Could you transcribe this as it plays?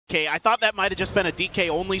DK. I thought that might have just been a DK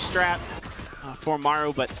only strat for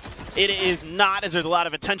MARU, but it is not, as there's a lot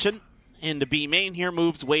of attention into B main here.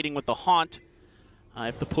 Moves waiting with the haunt.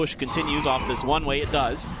 If the push continues off this one way, it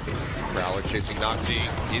does. Prowler chasing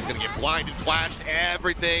NakJi. He's going to get blinded, flashed,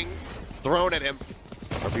 everything thrown at him.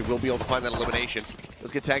 RB will be able to find that elimination.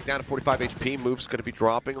 Let's get tagged down to 45 HP. Move's going to be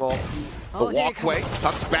dropping off the walkway.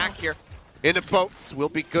 Tucks back here into boats. Will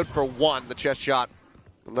be good for one. The chest shot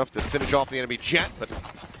enough to finish off the enemy jet, but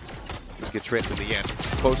just gets tripped in the end.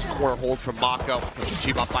 Close corner hold from MaKo.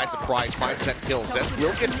 Chibab by surprise, finds that kill. Zest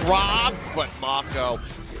will get dropped, but MaKo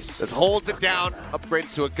just holds it down.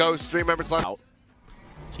 Upgrades to a ghost. 3 members left.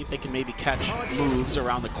 See if they can maybe catch moves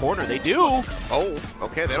around the corner. They do. Oh,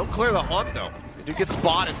 okay. They don't clear the haunt, though. They do get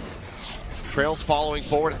spotted. Trails following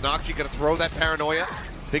forward. Is NakJi going to throw that paranoia?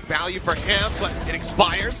 Big value for him, but it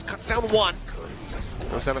expires. Cuts down one.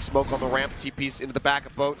 Throws down a smoke on the ramp. TP's into the back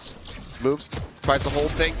of boats. Moves. Tries to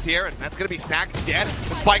hold things here, and that's going to be stax dead.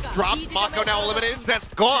 The spike dropped. MaKo now eliminated.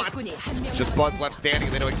 Zest gone. Just Buzz left standing.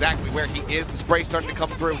 They know exactly where he is. The spray starting to come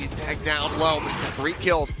through. He's tagged down low, but he's got 3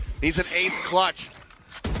 kills. Needs an ace clutch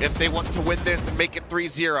if they want to win this and make it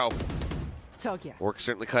 3-0. Work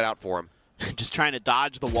certainly cut out for him. Just trying to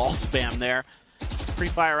dodge the wall spam there. Free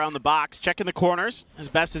fire around the box, checking the corners as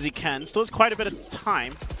best as he can. Still has quite a bit of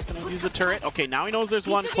time. He's going to use the turret. Okay, now he knows there's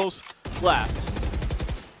one close left.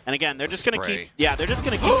 And again, they're just going to keep... Yeah, they're just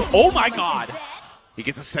going to keep... Oh my god! He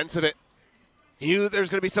gets a sense of it. He knew there's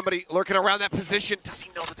going to be somebody lurking around that position. Does he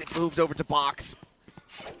know that they moved over to box?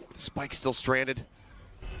 The spike's still stranded.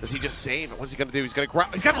 Does he just save? What's he going to do? He's going to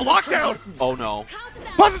grab... He's got the lockdown! Oh no.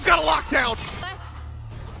 Buzz has got a lockdown!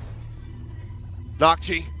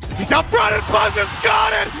 NakJi, he's out front and Buzz has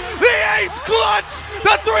got it! The ace clutch!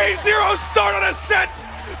 The 3-0 start on Ascent!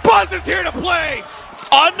 Buzz is here to play!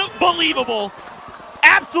 Unbelievable!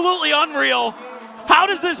 Absolutely unreal! How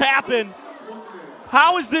does this happen?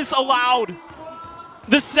 How is this allowed?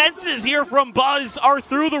 The senses here from Buzz are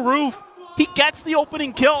through the roof. He gets the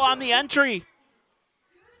opening kill on the entry.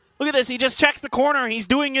 Look at this, he just checks the corner, he's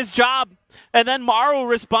doing his job, and then MARU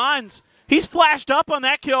responds. He's flashed up on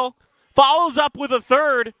that kill, follows up with a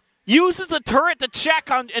third, uses the turret to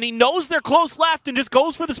check on, and he knows they're close left and just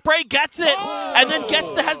goes for the spray, gets it, and then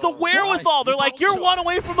has the wherewithal. They're like, you're one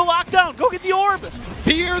away from the lockdown, go get the orb.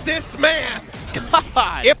 Fear this man.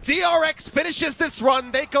 God. If DRX finishes this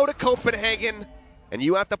run, they go to Copenhagen, and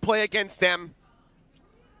you have to play against them.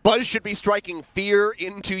 Buzz should be striking fear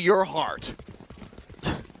into your heart.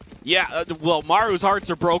 Yeah, well, MARU's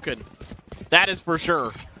hearts are broken. That is for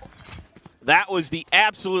sure. That was the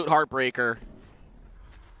absolute heartbreaker.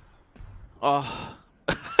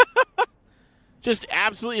 Just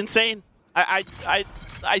absolutely insane.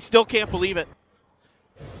 I still can't believe it.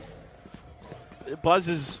 Buzz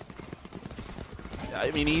is...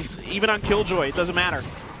 I mean, he's even on Killjoy. It doesn't matter.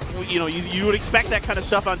 You know, you would expect that kind of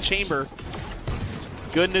stuff on Chamber.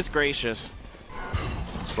 Goodness gracious.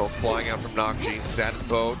 Smoke flying out from NakJi. Set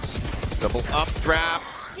boats. Double updraft.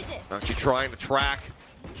 NakJi trying to track.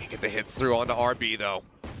 Can't get the hits through onto RB though.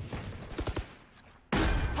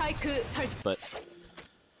 But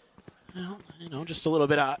you know, just a little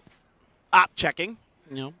bit of op checking.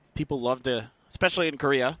 You know, people love to, especially in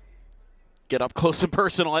Korea, get up close and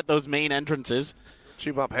personal at those main entrances.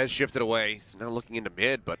 Chibab has shifted away. He's now looking into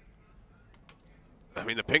mid, but I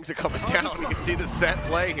mean the pings are coming down. You can see the set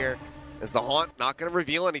play here as the haunt not going to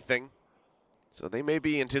reveal anything. So they may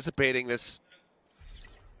be anticipating this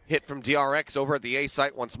hit from DRX over at the A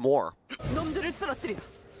site once more.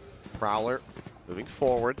 Prowler moving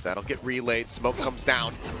forward. That'll get relayed. Smoke comes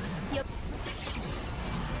down.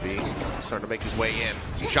 B starting to make his way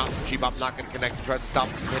in. Shot from Chibab, not going to connect. He tries to stop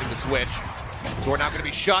him from hitting the switch. Door now going to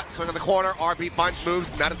be shut. Swing on the corner. RB finds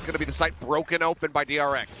moves, and that is going to be the site broken open by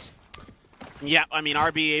DRX. Yeah, I mean,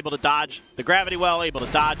 RB able to dodge the gravity well, able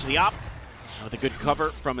to dodge the op. With a good cover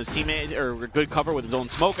from his teammate, or a good cover with his own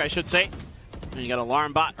smoke, I should say. And you got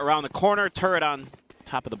alarm bot around the corner, turret on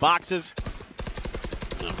top of the boxes.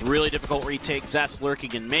 A really difficult retake. Zest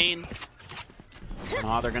lurking in main.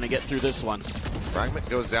 Oh, they're going to get through this one. Fragment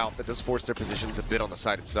goes out. That does force their positions a bit on the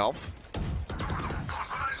side itself.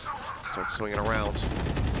 Starts swinging around.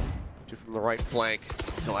 Two from the right flank.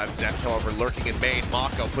 Still have Zest, however, lurking in main.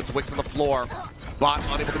 MaKo puts Wix on the floor. Bot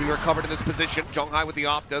unable to be recovered in this position. Jeong with the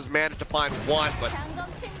op does manage to find one, but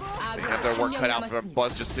they have their work cut out for them.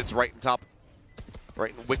 Buzz just sits right in top,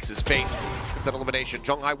 right in Wix's face. Gets that elimination.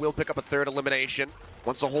 Jeong will pick up a third elimination.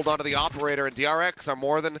 Wants to hold on to the operator, and DRX are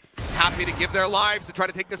more than happy to give their lives to try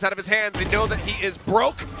to take this out of his hands. They know that he is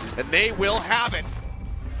broke, and they will have it.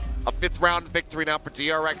 A 5th round victory now for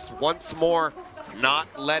DRX once more.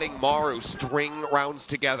 not letting MARU string rounds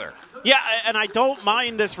together. Yeah, and I don't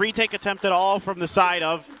mind this retake attempt at all from the side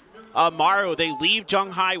of MARU. They leave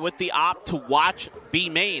Jeong with the op to watch B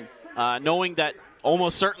main, knowing that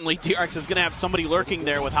almost certainly DRX is going to have somebody lurking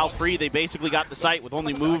there with how free they basically got the site with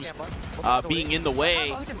only moves being in the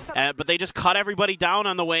way. But they just cut everybody down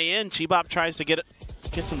on the way in. Chibab tries to get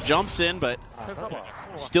some jumps in, but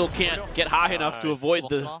still can't get high enough to avoid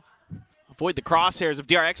the crosshairs of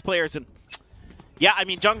DRX players. And yeah, I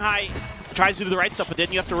mean, Jeong tries to do the right stuff, but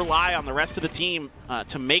then you have to rely on the rest of the team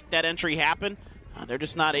to make that entry happen. They're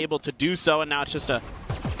just not able to do so, and now it's just a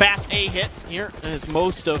fast A hit here as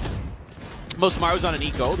most of MARU's on an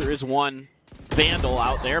eco. There is one Vandal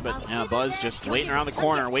out there, but yeah, Buzz just waiting around the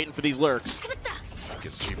corner, waiting for these lurks.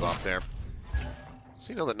 Gets Chibab there. Does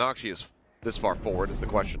he know that NakJi is this far forward is the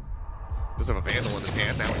question. Does have a Vandal in his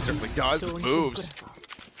hand. Now he certainly does. It moves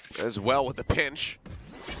as well with the pinch.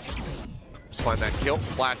 Let's find that kill.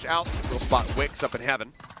 Flash out. We'll spot WIX up in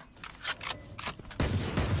heaven.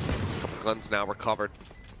 Couple guns now recovered.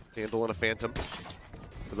 Vandal and a Phantom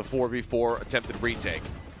for the 4v4 attempted retake.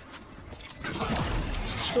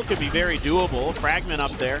 Still could be very doable. Fragment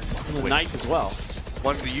up there. And the knife as well.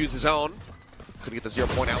 Wanted to use his own. Couldn't get the 0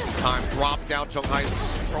 point out in time. Dropped down. Jeong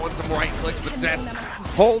is throwing some right clicks, but Zest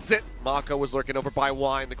holds it. MaKo was lurking over by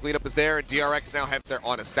Wine. The cleanup is there, and DRX now have their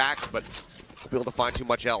on a stack, but won't be able to find too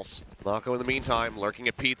much else. MaKo in the meantime lurking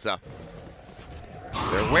at Pizza.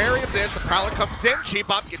 They're wary of this. The Prowler comes in.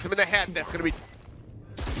 Chibab gets him in the head. That's going to be...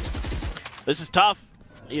 This is tough.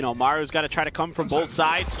 You know, MARU's got to try to come from both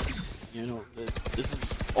sides. You know, this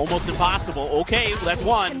is almost impossible. Okay, that's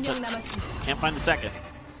one, but can't find the second.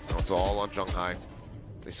 It's all on Jeong.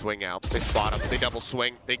 They swing out, they spot him, they double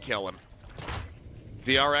swing, they kill him.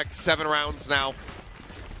 DRX 7 rounds now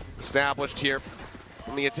established here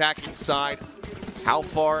on the attacking side. How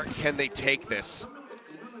far can they take this?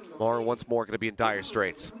 MARU once more going to be in dire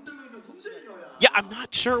straits. Yeah, I'm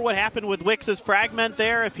not sure what happened with WIX's fragment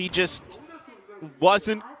there. If he just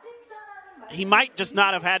wasn't, he might just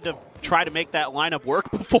not have had to try to make that lineup work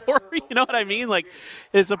before. You know what I mean? Like,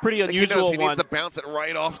 it's a pretty unusual one. He needs to bounce it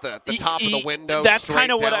right off the top of the window. That's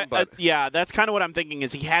kind of what yeah, that's kind of what I'm thinking.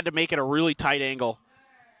 Is he had to make it a really tight angle,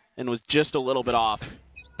 and was just a little bit off.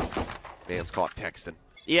 Man's caught texting.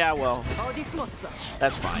 Yeah, well,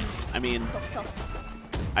 that's fine. I mean,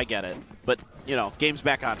 I get it, but you know, game's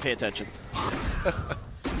back on. Pay attention.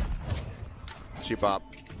 Chibab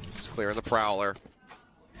is clearing the Prowler.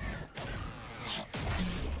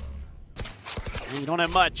 You don't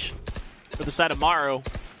have much for the side of MARU.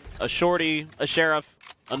 A shorty, a sheriff,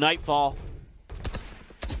 a nightfall.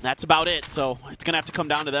 That's about it. So it's going to have to come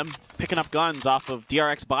down to them picking up guns off of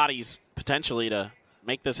DRX bodies potentially to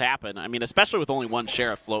make this happen. I mean, especially with only one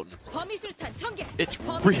sheriff floating. It's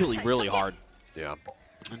really, really hard. Yeah.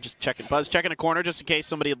 I'm just checking. Buzz checking a corner just in case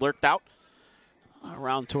somebody had lurked out.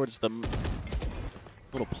 Around towards the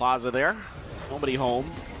little plaza there. Nobody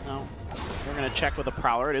home. No. We're going to check with a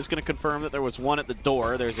Prowler. It is going to confirm that there was one at the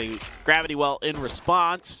door. There's a gravity well in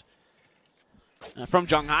response from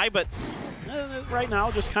Jeong, but right now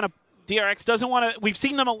just kind of DRX doesn't want to. We've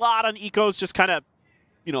seen them a lot on ecos just kind of,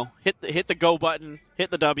 you know, hit the go button, hit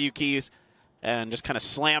the W keys, and just kind of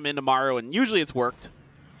slam into MARU, and usually it's worked.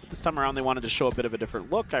 But this time around they wanted to show a bit of a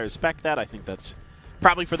different look. I respect that. I think that's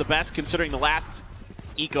probably for the best considering the last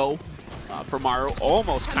eco for MARU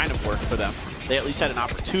almost kind of worked for them. They at least had an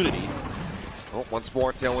opportunity. Oh, once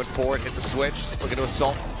more, tailwind forward, hit the switch, looking to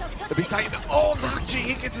assault. The beside, oh, NakJi,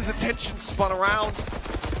 he gets his attention spun around.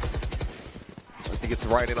 He gets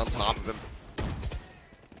right in on top of him.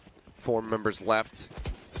 4 members left.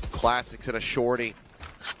 Classics and a shorty.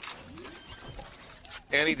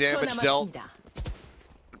 Any damage dealt.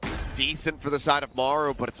 Decent for the side of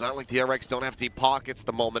MARU, but it's not like DRX don't have deep pockets at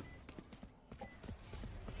the moment.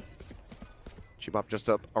 Chibab just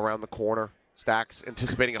up around the corner. Stax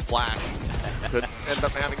anticipating a flash. Could end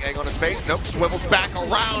up having egg on his face. Nope, swivels back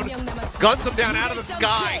around. Guns him down out of the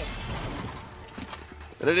sky.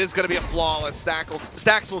 And it is going to be a flawless.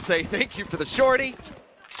 Stax will say thank you for the shorty.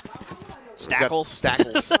 Stackles.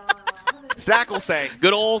 Stackles. Stack will say.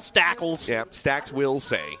 Good old Stackles. Yeah, Stax will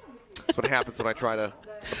say. That's what happens when I try to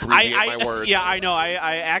abbreviate my words. Yeah, I know.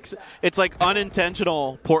 It's like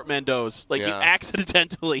unintentional portmanteaus. Like, you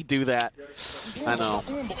accidentally do that. I know.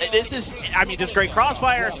 This is, I mean, just great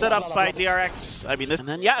crossfire set up by DRX. I mean, this. And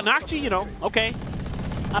then, yeah, NakJi, you know, okay.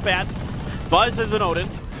 Not bad. Buzz is an Odin.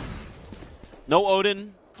 No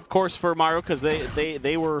Odin, of course, for MARU because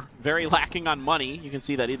they were very lacking on money. You can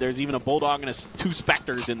see that there's even a Bulldog and 2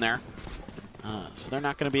 Spectres in there. So they're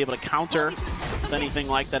not going to be able to counter with anything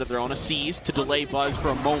like that of their own. A seize to delay Buzz for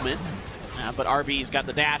a moment. But RB's got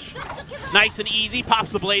the dash. Nice and easy.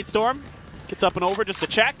 Pops the Blade Storm. Gets up and over just to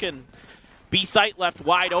check. And B site left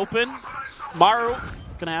wide open. MARU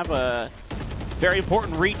going to have a very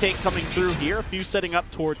important retake coming through here. A few setting up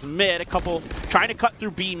towards mid. A couple trying to cut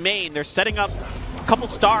through B main. They're setting up a couple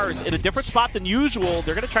stars in a different spot than usual.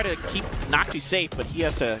 They're going to try to keep NakJi safe, but he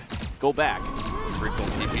has to go back. Refill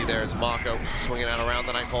TP there as MaKo swinging out around.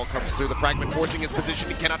 The Nightfall comes through. The fragment forcing his position.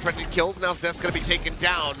 He cannot try to get kills. Now Zest going to be taken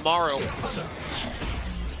down. MARU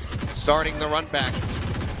starting the run back.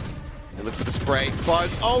 They look for the spray.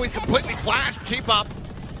 Buzz. Oh, he's completely flashed. Chibab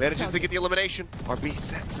manages to get the elimination. RB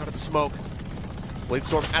sets out of the smoke. Blade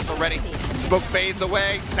Storm at the ready. Smoke fades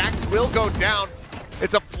away. Stax will go down.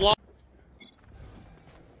 It's a flaw.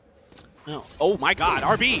 Oh my god,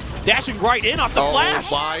 RB dashing right in off the flash.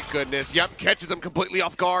 Oh my goodness. Yep, catches him completely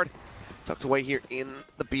off guard. Tucked away here in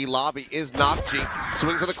the B lobby is NakJi.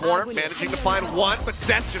 Swings to the corner, managing to find one, but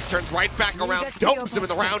Zest just turns right back around, dumps him,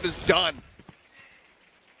 and the round is done.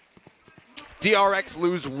 DRX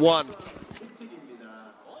lose one.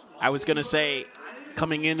 I was going to say,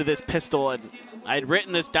 coming into this pistol, and I had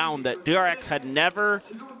written this down, that DRX had never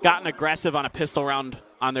gotten aggressive on a pistol round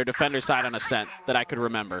on their defender side on Ascent that I could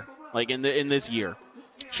remember. Like in this year.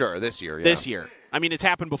 Sure, this year, yeah. This year. I mean, it's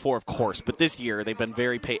happened before, of course, but this year they've been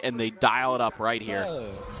very and they dial it up right here.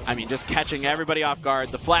 I mean, just catching everybody off guard.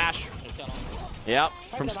 The flash, yep,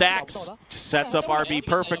 from stax, just sets up RB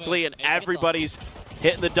perfectly, and everybody's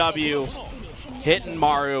hitting the W, hitting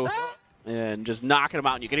MARU, and just knocking him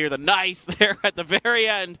out. And you can hear the nice there at the very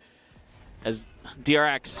end as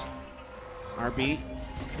DRX, RB,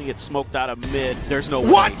 he gets smoked out of mid. There's no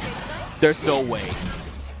way. There's no way.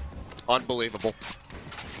 Unbelievable.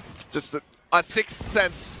 Just a sixth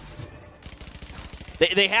sense.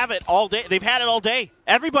 They have it all day. They've had it all day.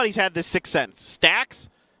 Everybody's had this sixth sense. Stax,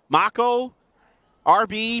 MaKo,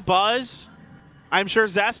 RB, Buzz. I'm sure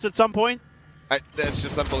Zest at some point. That's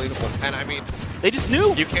just unbelievable. And I mean, they just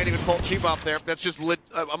knew. You can't even pull Chibab there. That's just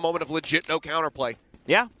a moment of legit no counterplay.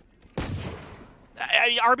 Yeah.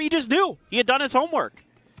 RB just knew. He had done his homework.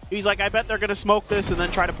 He's like, I bet they're going to smoke this and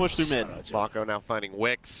then try to push through mid. MaKo now finding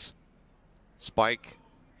WIX. Spike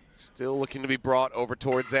still looking to be brought over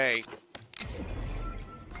towards A.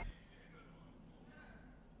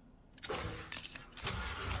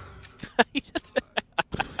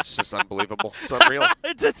 It's just unbelievable. It's unreal.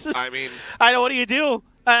 It's just, I mean, I know, what do you do?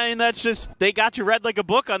 I mean, that's just, they got you read like a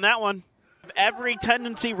book on that one. Every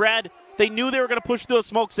tendency read. They knew they were going to push through those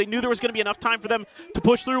smokes. They knew there was going to be enough time for them to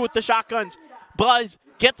push through with the shotguns. Buzz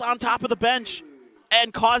gets on top of the bench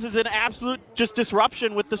and causes an absolute just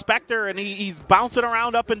disruption with the Spectre, and he's bouncing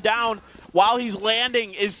around up and down while he's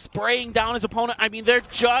landing, is spraying down his opponent. I mean, they're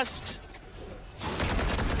just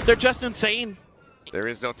insane. There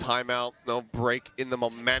is no timeout, no break in the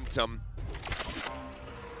momentum.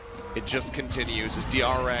 It just continues as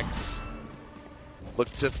DRX look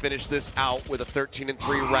to finish this out with a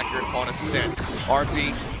 13-3 record on Ascent.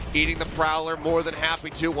 RB eating the Prowler, more than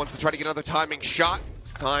happy to. Wants to try to get another timing shot.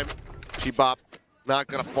 This time, Chibab not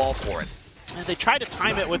going to fall for it. And they tried to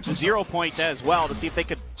time it with the 0 point as well to see if they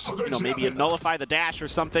could, maybe nullify the dash or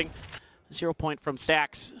something. 0 point from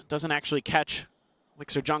stax doesn't actually catch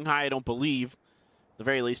WIX or Jeong, I don't believe. At the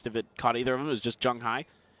very least, if it caught either of them, it was just Jeong.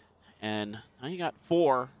 And now you got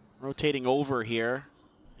 4 rotating over here,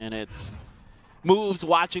 and it's moves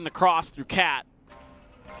watching the cross through Cat.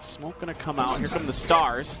 Smoke gonna come out. Here come the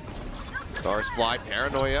stars. Stars fly.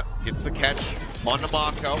 Paranoia gets the catch onto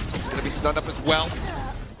MaKo. He's gonna be stunned up as well.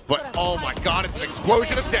 But oh my god, it's an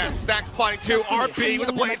explosion of death. Stax fighting 2. RB with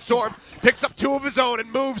a Blade Storm picks up 2 of his own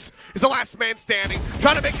and moves. Is the last man standing.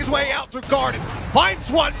 Trying to make his way out through Gardens. Finds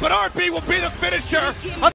one, but RB will be the finisher.